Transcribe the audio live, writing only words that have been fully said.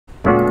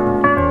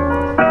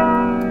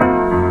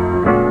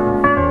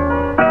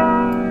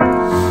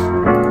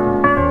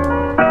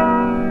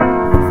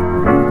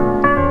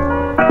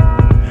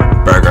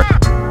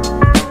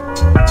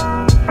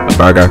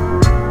burger,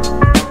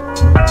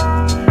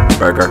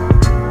 burger,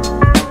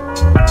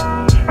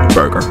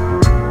 burger,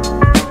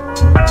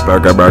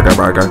 burger, burger,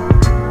 burger,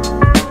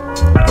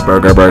 a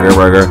burger, burger,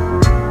 burger,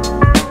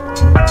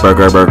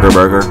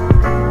 burger,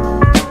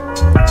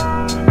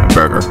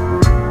 burger,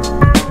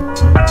 burger,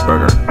 a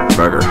burger,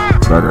 burger,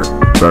 burger,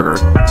 burger, burger, burger, burger,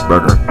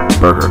 burger,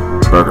 burger,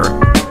 burger,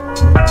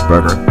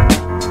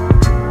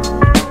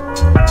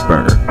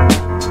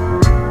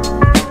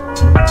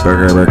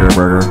 burger, burger,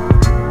 burger.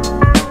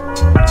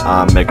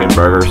 I'm making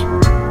burgers.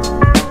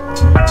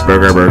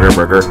 Burger, burger,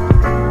 burger.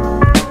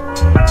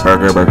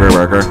 Burger, burger,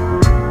 burger.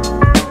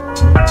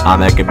 I'm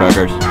making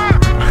burgers.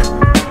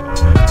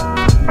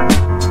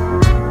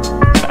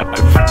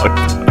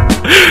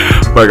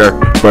 Burger,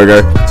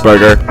 burger,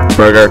 burger,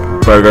 burger,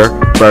 burger,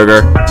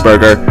 burger,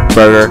 burger,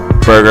 burger,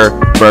 burger,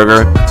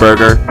 burger,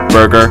 burger,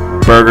 burger,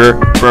 burger,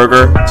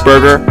 burger,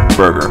 burger,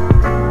 burger.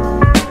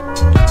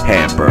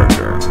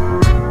 Hamburger.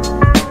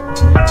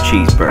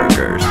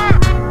 Cheeseburgers.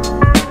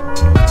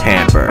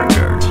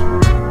 Hamburgers.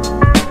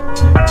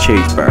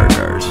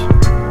 Cheeseburgers.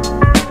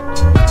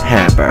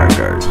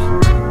 Hamburgers.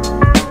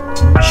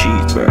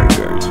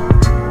 Cheeseburgers.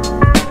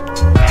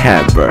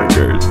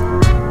 Hamburgers.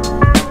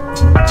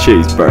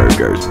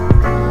 Cheeseburgers.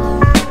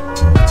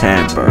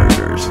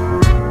 Hamburgers.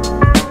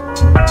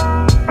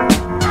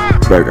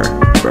 Burger,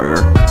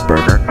 burger,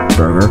 burger,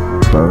 burger,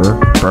 burger,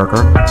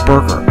 burger, burger,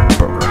 burger,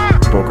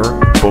 burger,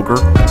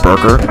 burger,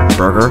 burger,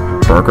 burger,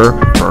 burger,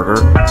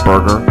 burger,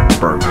 burger,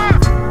 burger.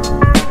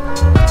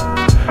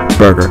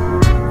 Burger.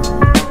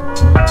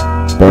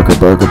 Burger,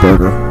 burger,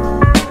 burger.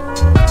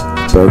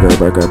 Burger,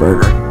 burger,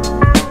 burger.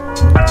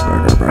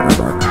 Burger, burger,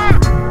 burger.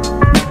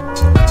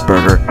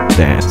 Burger,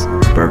 dance.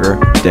 Burger,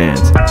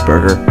 dance.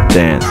 Burger,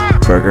 dance.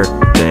 Burger,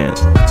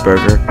 dance.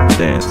 Burger,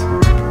 dance.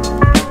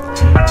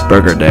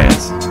 Burger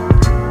dance.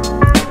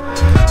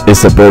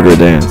 It's a burger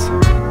dance.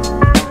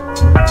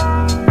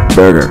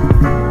 Burger.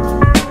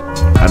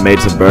 I made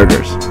some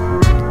burgers.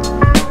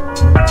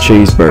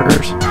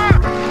 Cheeseburgers.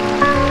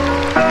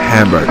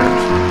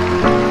 Hamburgers.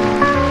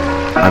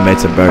 I made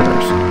some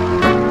burgers.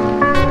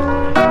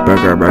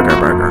 Burger, burger,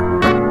 burger.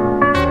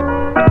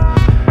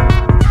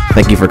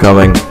 Thank you for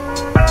coming.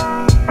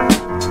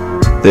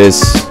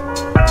 This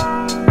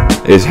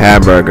is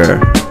hamburger.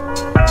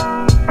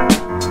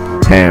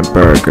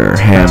 Hamburger,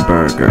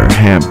 hamburger,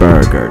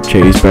 hamburger,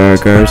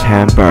 cheeseburgers,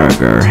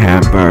 hamburger,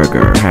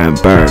 hamburger,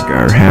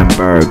 hamburger,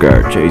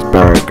 hamburger,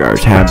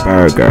 cheeseburgers,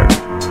 hamburger,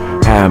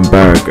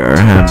 hamburger,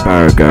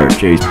 hamburger,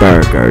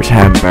 cheeseburgers,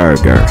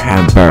 hamburger,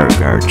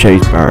 hamburger,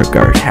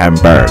 cheeseburgers,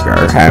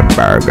 hamburger,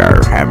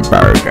 hamburger,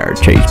 hamburger,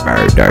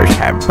 cheeseburgers,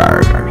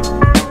 hamburgers,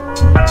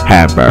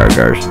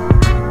 hamburgers,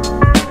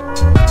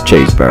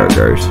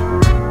 cheeseburgers,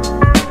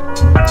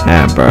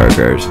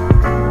 hamburgers.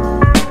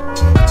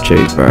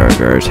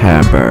 Cheeseburgers,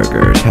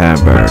 hamburgers,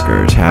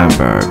 hamburgers,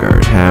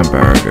 hamburgers,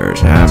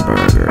 hamburgers,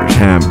 hamburgers,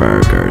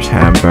 hamburgers,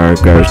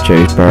 hamburgers,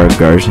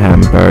 cheeseburgers,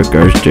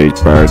 hamburgers,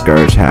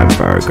 cheeseburgers,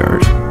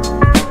 hamburgers,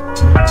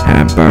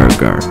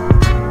 hamburger,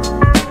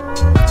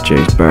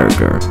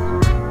 cheeseburger,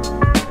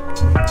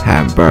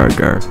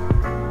 hamburger,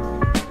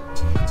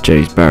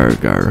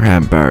 cheeseburger,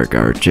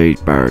 hamburger,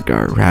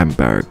 cheeseburger,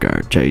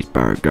 hamburger,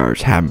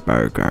 cheeseburgers,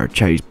 hamburger,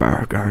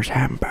 cheeseburgers,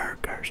 hamburger.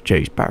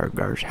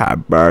 Cheeseburgers,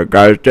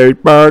 hamburgers,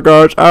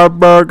 cheeseburgers,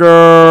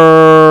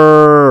 hamburgers.